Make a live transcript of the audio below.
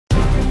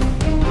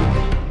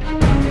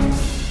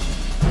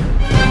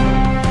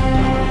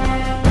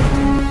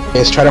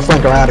case. Try to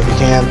flank around if you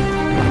can.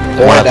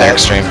 One up there,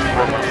 Extreme.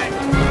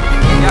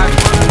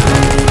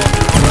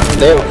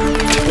 There.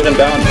 Get him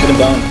down, get him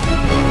down.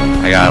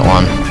 I got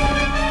one.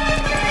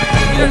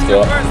 Let's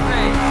go.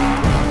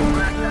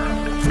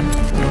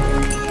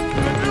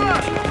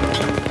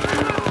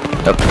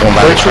 Nope, one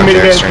by the truck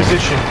there, Extreme.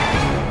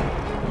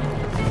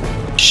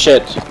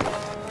 Shit. You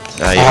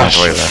don't have to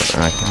worry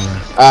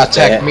about it.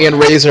 Tech, me and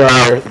Razor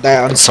are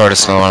down. Sword is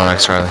still one on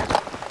next Charlie.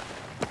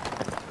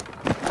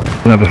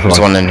 There's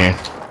one in here.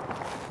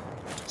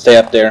 Stay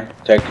up there,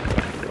 Tech.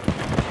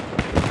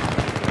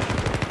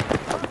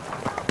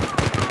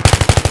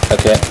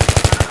 Okay.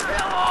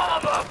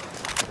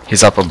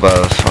 He's up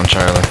above on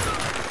Charlie.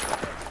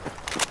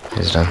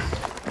 He's done.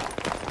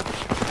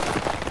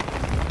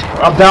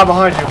 I'm down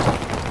behind you.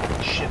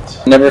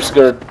 Shit. Never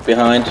skirt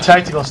behind.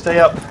 Tactical, stay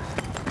up.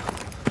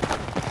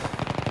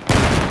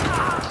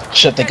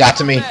 Shit, they got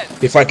to me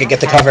before I could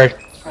get the cover.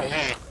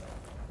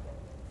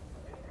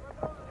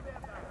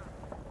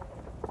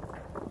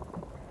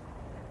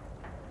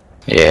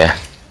 Yeah.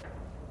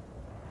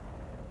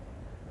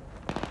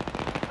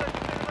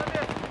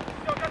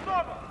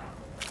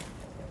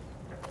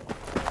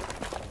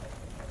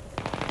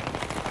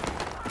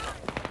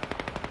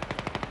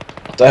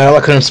 What the hell?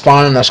 I couldn't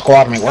spawn in a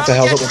squad mate. What the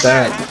hell's up with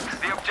that?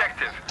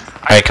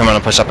 Alright, come on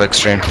and push up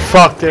Extreme.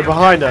 Fuck, they're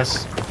behind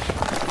us.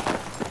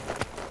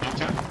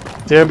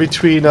 They're in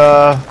between,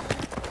 I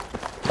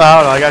don't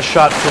know, I got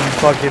shot from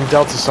fucking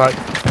Delta side.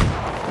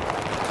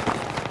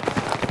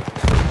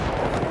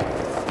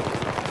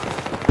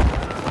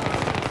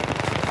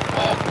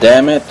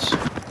 Damn it.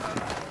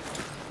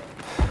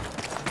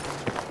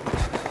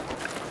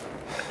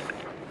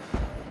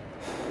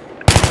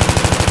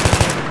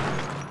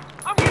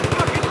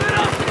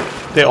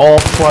 They all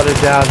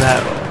flooded down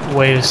that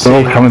way to see.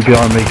 They're all coming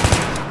behind me.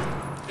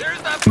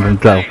 From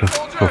Delta,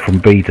 or from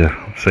Beta.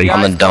 See?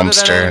 On the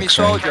dumpster,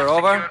 Extreme.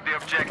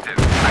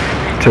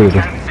 Two of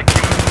them.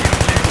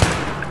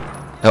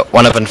 Oh,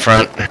 one up in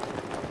front.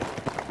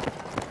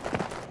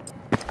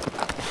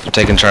 They're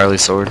taking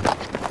Charlie's sword.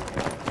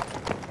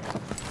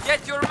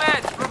 Get your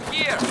meds from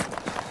here.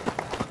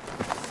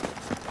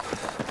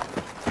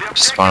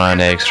 Spawn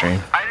on A,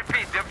 Extreme. I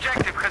repeat, the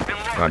objective has been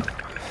lost.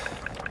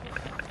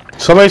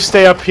 Somebody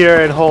stay up here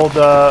and hold,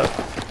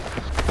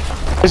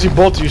 as you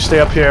both of you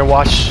stay up here and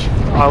watch.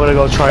 I'm gonna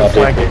go try and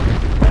flank it.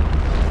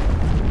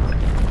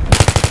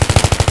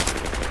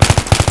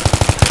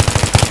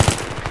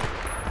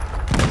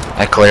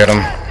 I cleared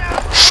him.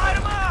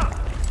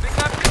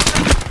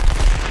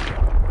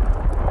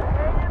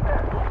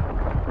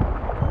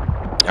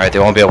 Alright, they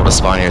won't be able to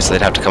spawn here, so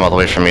they'd have to come all the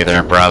way from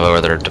either Bravo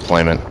or their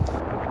deployment.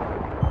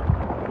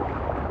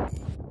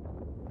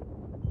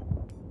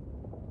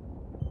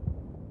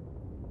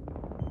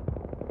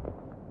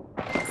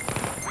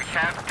 We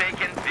have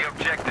taken the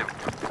objective.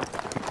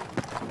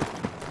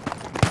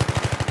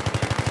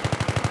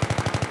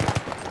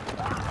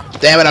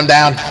 Damn it, I'm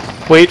down.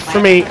 Wait for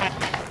me.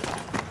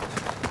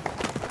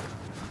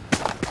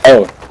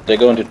 Oh, they're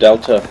going to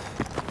Delta.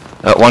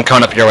 One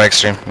coming up your way,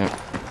 Extreme.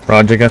 Yep.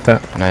 Roger, got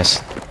that.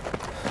 Nice.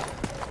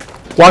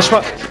 Watch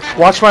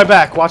my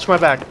back. Watch my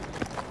back.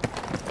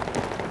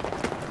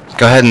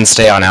 Go ahead and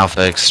stay on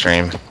Alpha,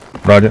 Extreme.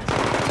 Roger.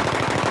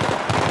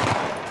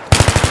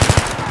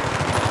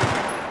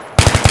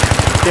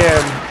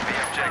 Damn,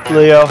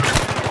 Leo.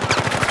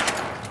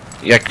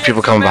 You got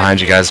people coming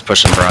behind you guys,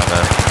 pushing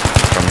Bravo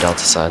from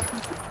Delta side.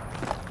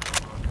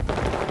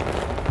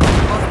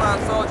 Hostile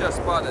soldier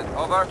spotted.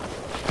 Over.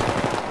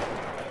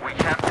 We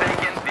have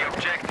taken the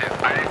objective.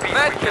 I repeat,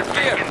 Med we kit have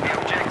here. taken the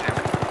objective.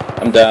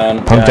 I'm down.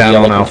 I'm down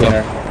yellow on Alpha.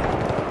 container.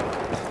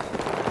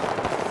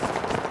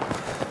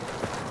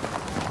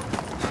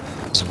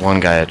 There's one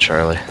guy at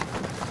Charlie.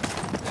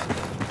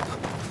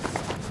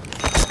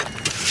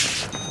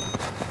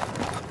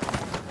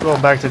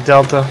 Going back to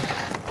Delta.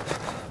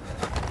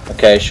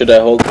 Okay, should I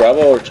hold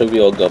Bravo or should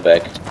we all go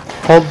back?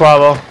 Hold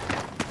Bravo.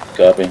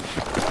 Copy.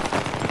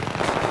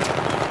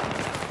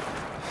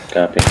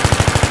 Copy.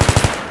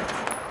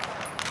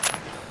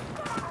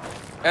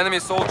 Enemy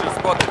soldier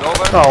spotted.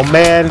 Over. Oh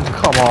man,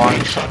 come on.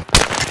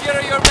 Here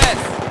are your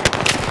meds.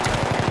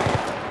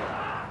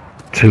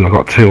 Two, I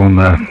got two on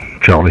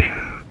Charlie.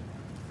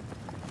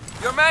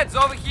 Your meds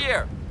over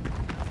here.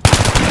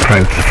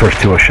 Proud the first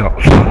two I shot.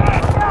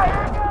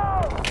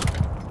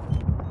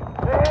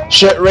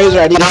 Shit, Razor,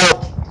 I need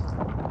help.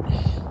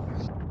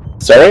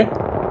 Sorry?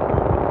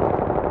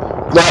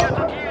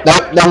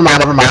 No,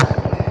 never mind.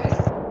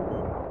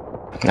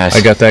 Nice.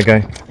 I got that guy.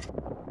 We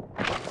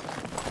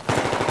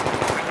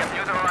have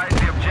neutralized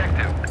the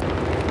objective.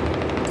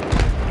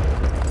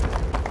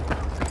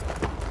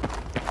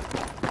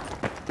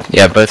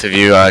 Yeah, both of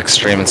you,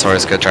 Extreme and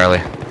Source, go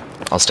Charlie.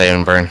 I'll stay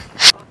and burn. The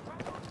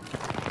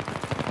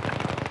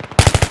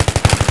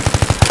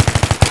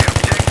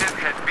objective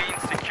has been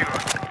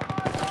secured.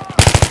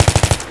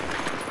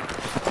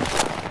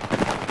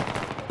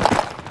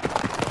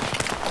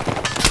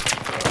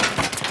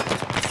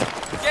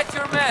 Get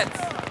your meds.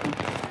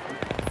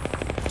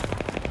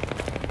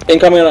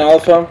 Incoming on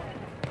Alpha.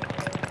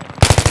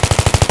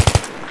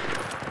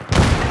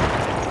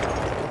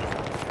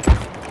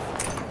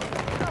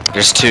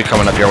 There's two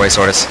coming up your way,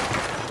 Sortis.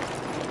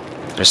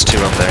 There's two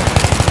up there.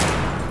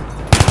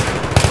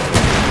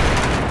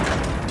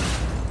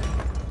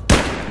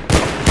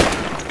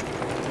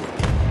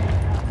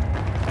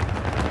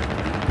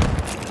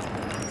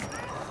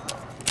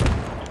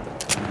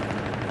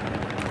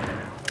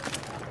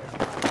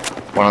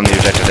 One on the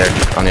objective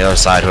there, on the other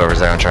side, whoever's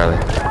there on Charlie.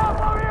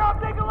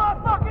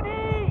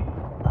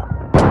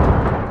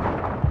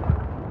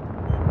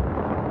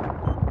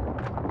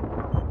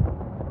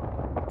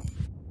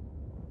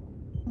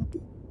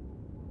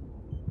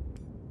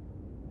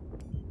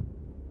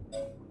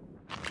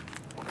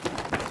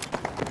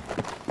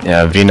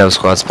 Yeah, Vino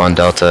squad spawn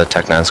Delta,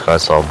 Tech 9 squad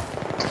spawn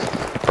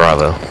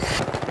Bravo.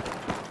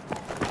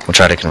 We'll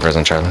try to converse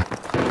on Charlie.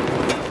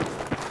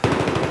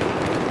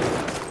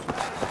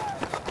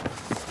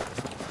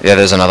 Yeah,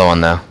 there's another one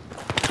though.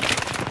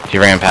 He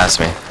ran past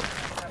me.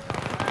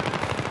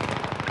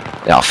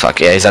 Oh fuck,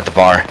 yeah, he's at the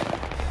bar.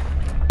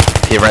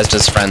 He rezzed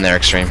his friend there,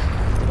 Extreme.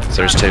 So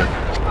there's two.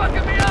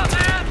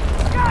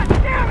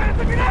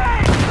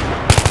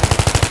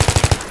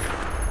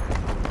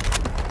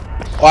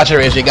 Watch it,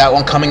 Razor. You got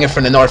one coming in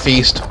from the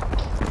northeast.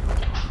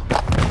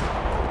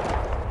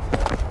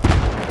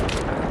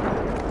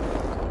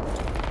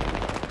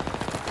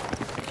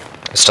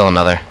 There's still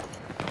another.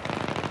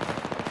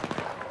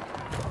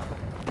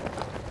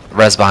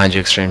 Res behind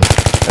you, Extreme.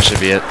 That should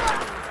be it.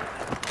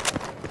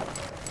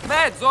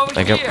 Meds over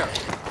Thank you. here.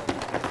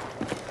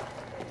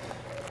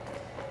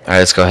 Alright,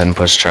 let's go ahead and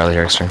push Charlie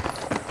here, Extreme.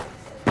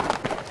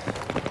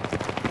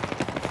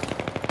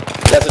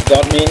 Desert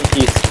got me.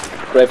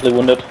 He's gravely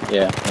wounded.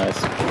 Yeah, nice.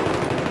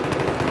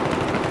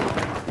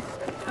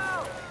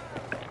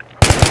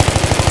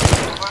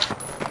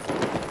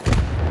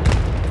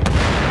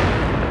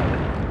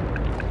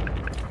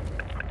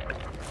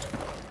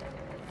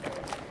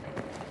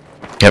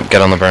 Yep,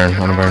 get on the burn,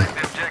 on the burn.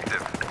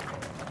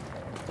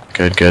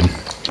 Good, good.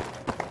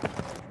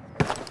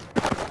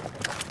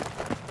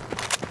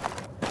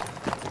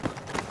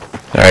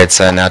 Alright,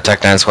 so now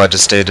Tech 9 squad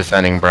just stay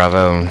defending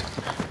Bravo, and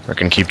we're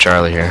gonna keep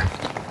Charlie here.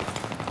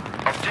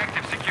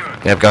 Objective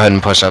secured. Yep, go ahead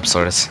and push up,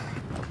 Sortis.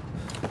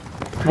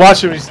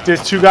 Watch him.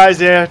 There's two guys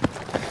there.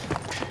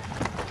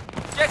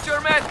 Get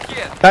your med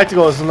kit.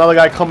 Tactical, there's another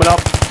guy coming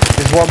up.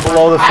 There's one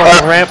below the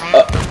front ramp.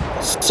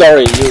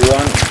 Sorry, you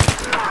run.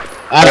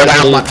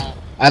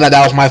 I know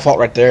that was my fault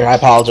right there. I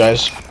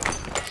apologize.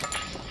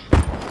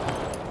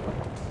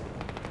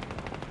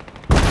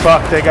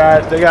 Fuck, they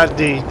got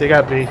D. They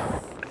got B.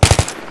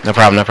 No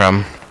problem, no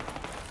problem.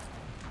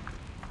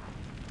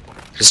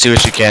 Just do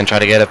what you can, try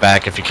to get it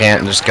back. If you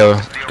can't, just go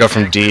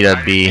from D to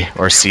B,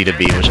 or C to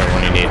B, whichever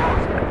one you need.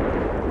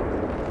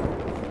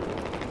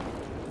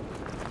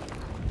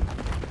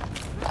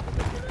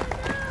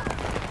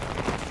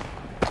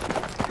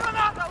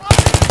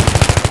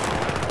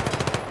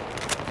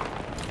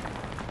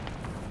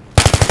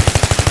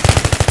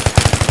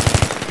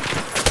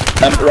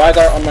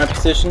 Rygar on my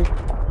position.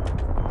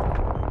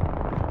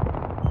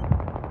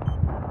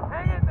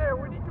 Hang in there.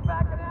 We need you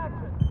back in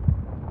action.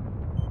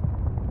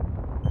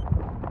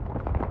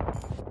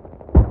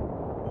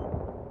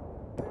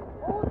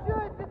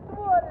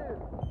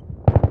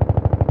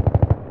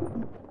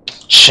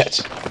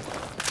 Shit.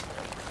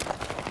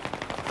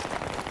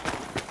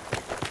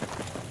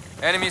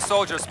 Enemy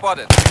soldier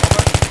spotted.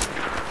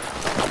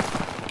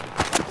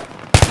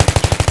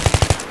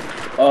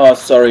 Oh,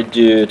 sorry,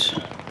 dude.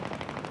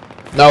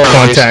 No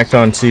worries. Contact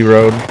on C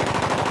Road.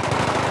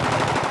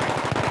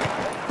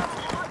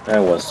 That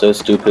was so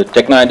stupid.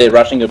 Tech 9, they're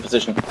rushing your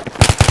position.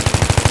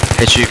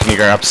 Hit you, can you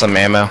grab some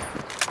ammo?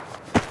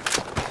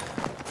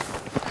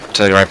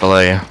 To the right below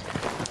you.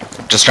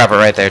 Just drop it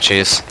right there,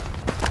 Cheese.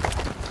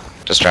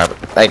 Just drop it.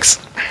 Thanks.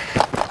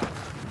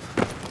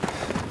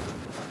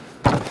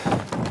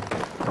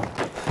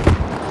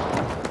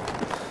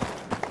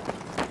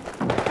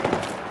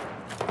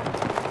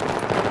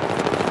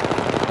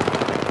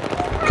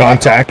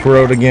 Contact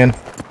road again.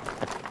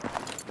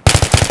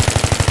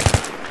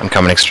 I'm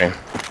coming, Extreme.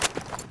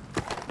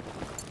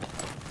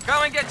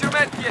 Come and get your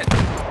med kit.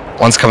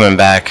 One's coming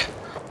back.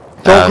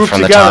 Don't group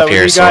From the together. top We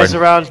here, need guys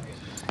sword. around.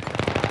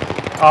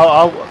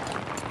 I'll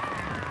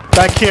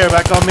back here,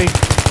 back on me.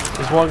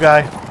 There's one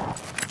guy. We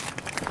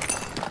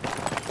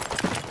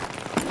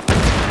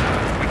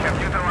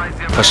have utilized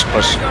the Push,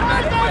 push. Your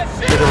med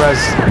kit. Get the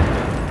res.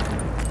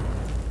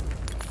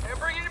 They're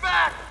bringing you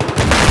back.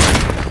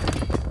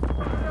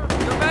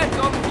 Your med's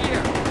over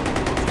here.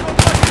 You're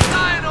fucking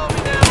dying on me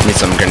now. Need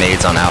some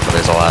grenades on Alpha,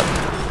 there's a lot.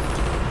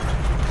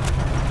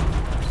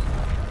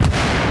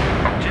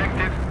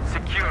 objective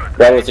secured.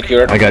 Bravo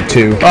secured. I got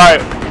two.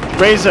 Alright,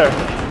 Razor.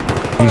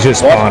 He's just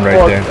spawned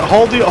right there.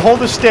 Hold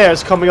the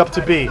stairs coming up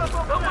to B. Someone's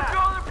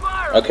calling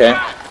fire. Okay.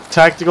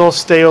 Tactical,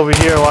 stay over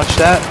here, watch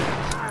that.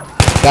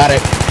 Got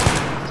it.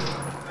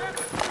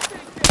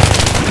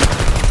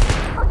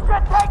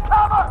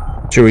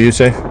 Chewie, you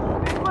safe?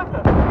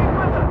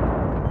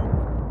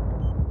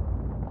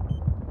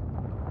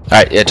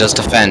 Alright, yeah, just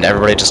defend.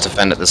 Everybody just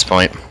defend at this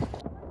point.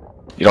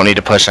 You don't need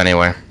to push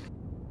anywhere.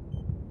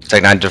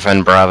 Tech 9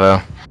 defend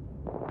Bravo.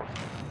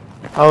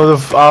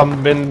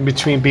 I'm in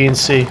between B and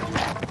C.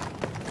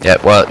 Yeah,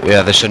 well,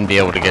 yeah, they shouldn't be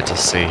able to get to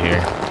C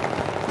here.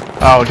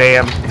 Oh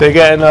damn! They're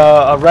getting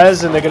a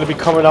res, and they're gonna be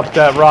coming up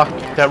that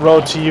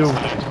road to you,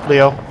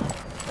 Leo.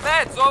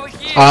 Meds over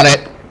here. On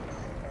it.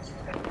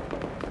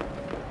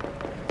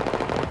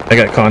 I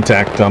got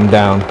contact. I'm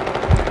down.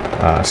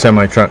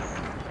 Semi truck.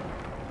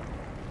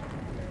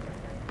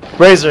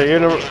 Razor, you're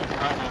in a.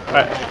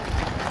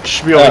 Alright.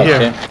 Should be over here.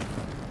 Okay.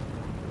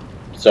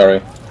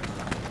 Sorry.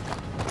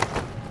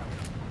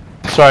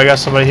 Sorry, I got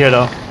somebody here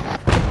though.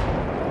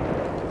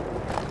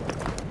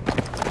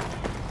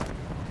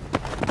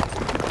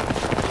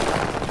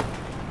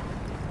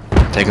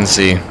 Taking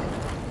C.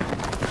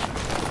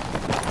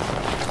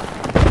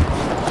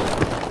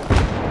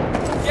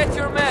 Get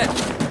your meds.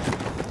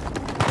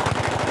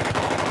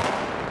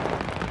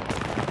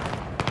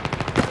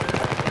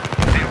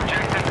 The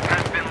objective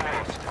has been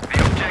lost. The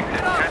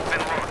objective has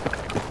been lost.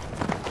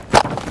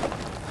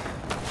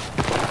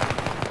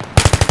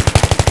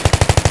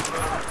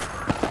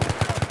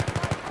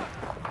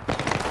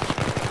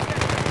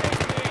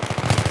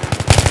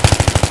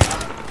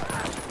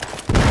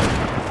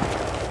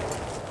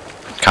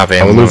 Copy,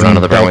 I'm I'm moving losing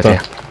onto the burn with you.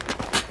 Delta.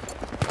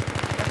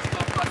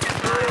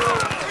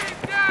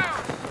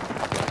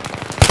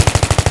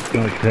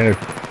 Right there,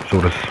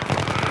 sort of.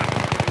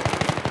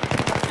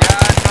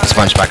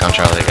 Sponge back on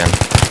Charlie again.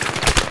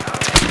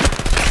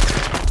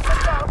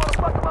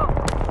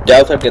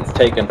 Delta gets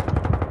taken.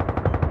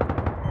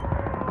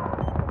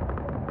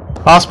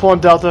 I'll spawn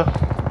Delta.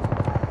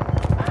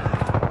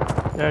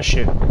 Yeah,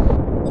 shit.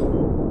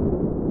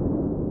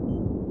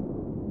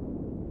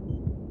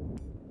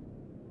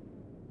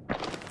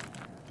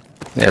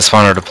 Yeah,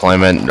 spawner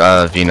deployment,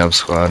 VNub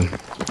squad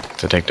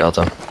to take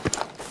Delta.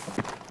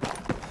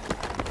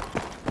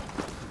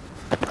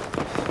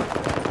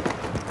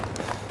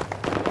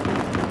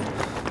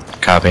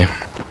 Copy.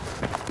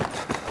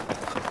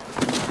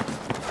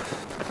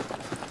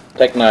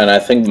 Tech 9, I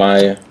think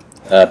my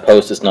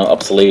post is now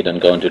obsolete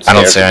and going to the I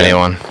don't stairs see again.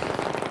 anyone.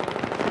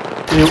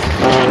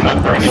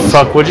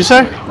 Fuck, what'd you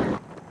say?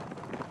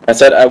 I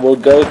said I will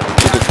go to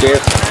the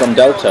stairs from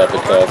Delta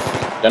because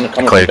they're not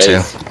coming Clear from two.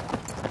 base.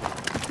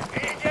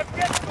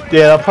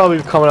 Yeah, they'll probably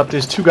be coming up.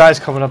 There's two guys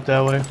coming up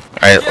that way.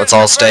 Alright, let's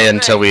all stay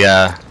until we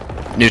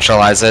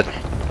neutralize it.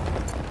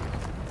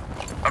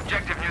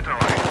 Objective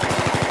neutralized.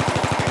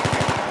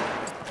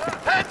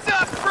 Heads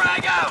up,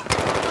 frag out.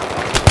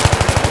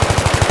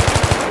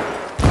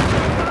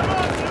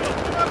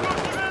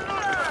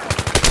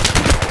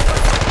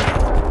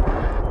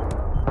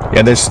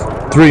 Yeah, there's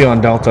 3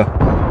 on Delta.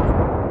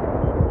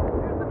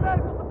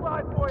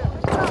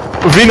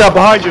 Vina,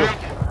 behind you.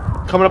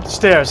 Coming up the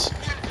stairs.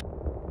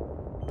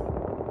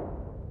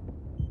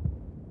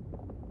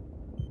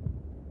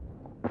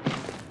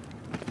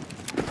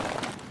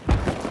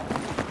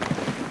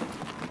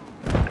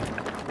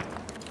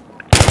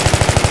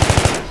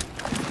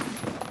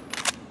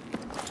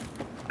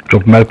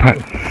 Drop med pack.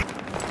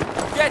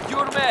 Get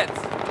your meds.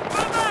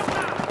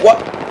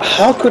 What?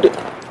 How could it...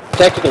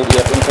 Tactical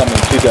EF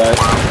incoming, 2 guys.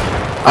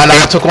 I know,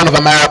 I took one of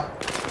them out.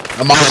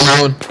 I'm all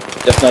alone.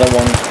 Just another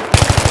one.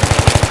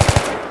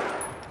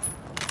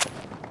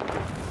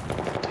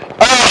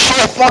 Oh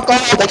shit, fuck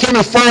off, they came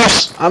in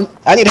first.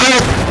 I need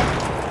help.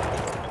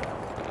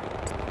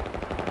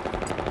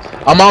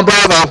 I'm on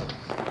Bravo.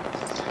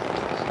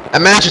 I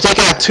managed to take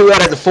out 2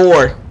 out of the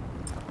 4.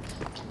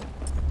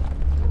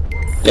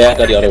 Yeah, I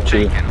got the other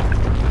 2.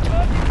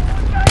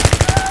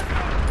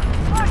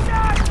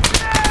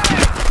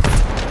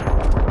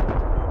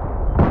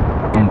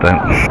 I'm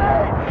down.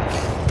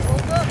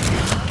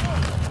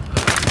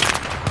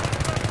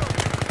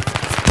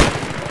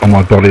 On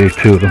my body,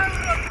 2 of them. Here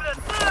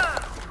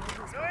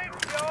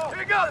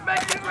you go.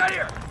 Make it right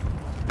here.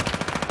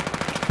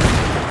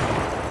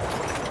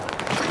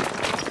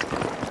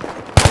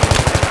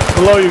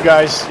 Below you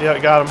guys. Yeah,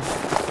 got him.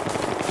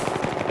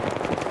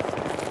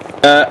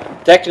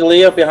 Tactical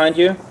EF behind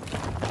you.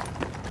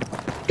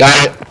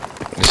 Got it.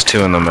 There's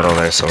 2 in the middle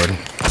there, sword.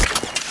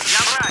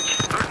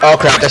 Oh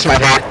crap, that's my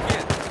hat.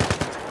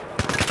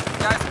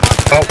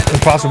 Oh,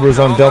 Impossible is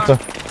on Delta.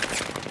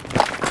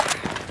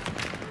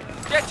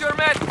 Get your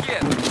med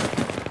kit.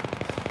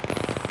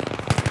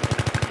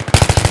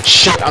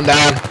 Shit, I'm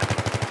down.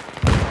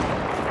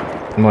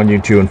 I'm on you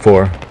 2 and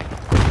 4.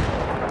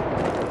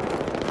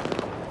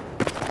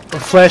 We're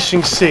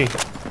flashing C.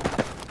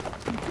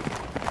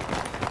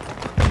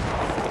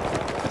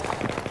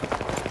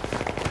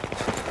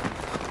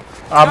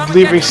 I'm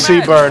leaving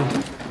C burn.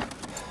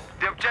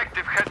 The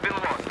objective has been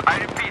lost. I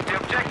repeat, the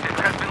objective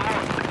has been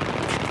lost.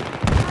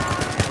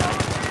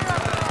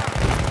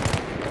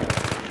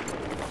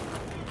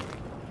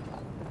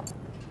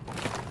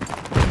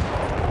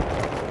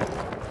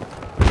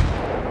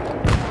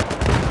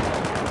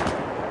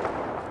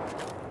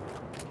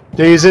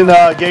 He's in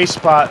a gay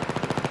spot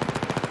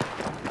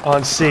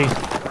on C.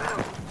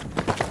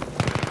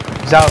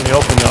 He's out in the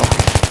open though.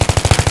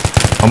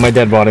 On my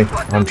dead body,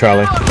 on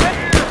Charlie.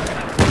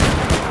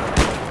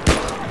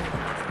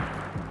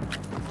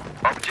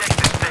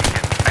 Objective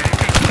taken. I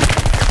repeat.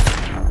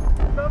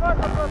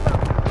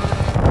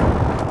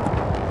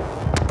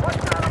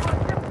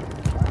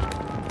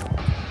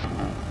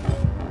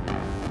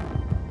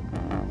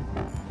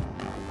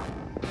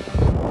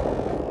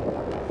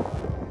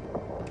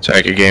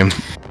 Alright, good game.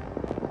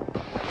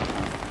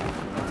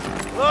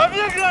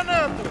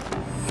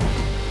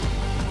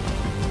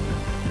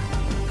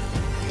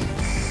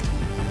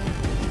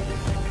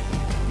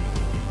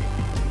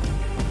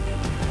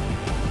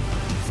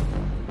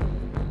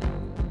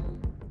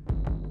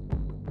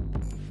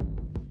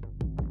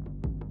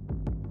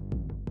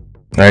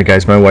 Alright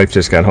guys, my wife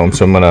just got home,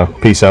 so I'm gonna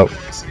peace out.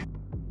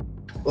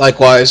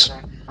 Likewise.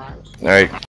 Alright.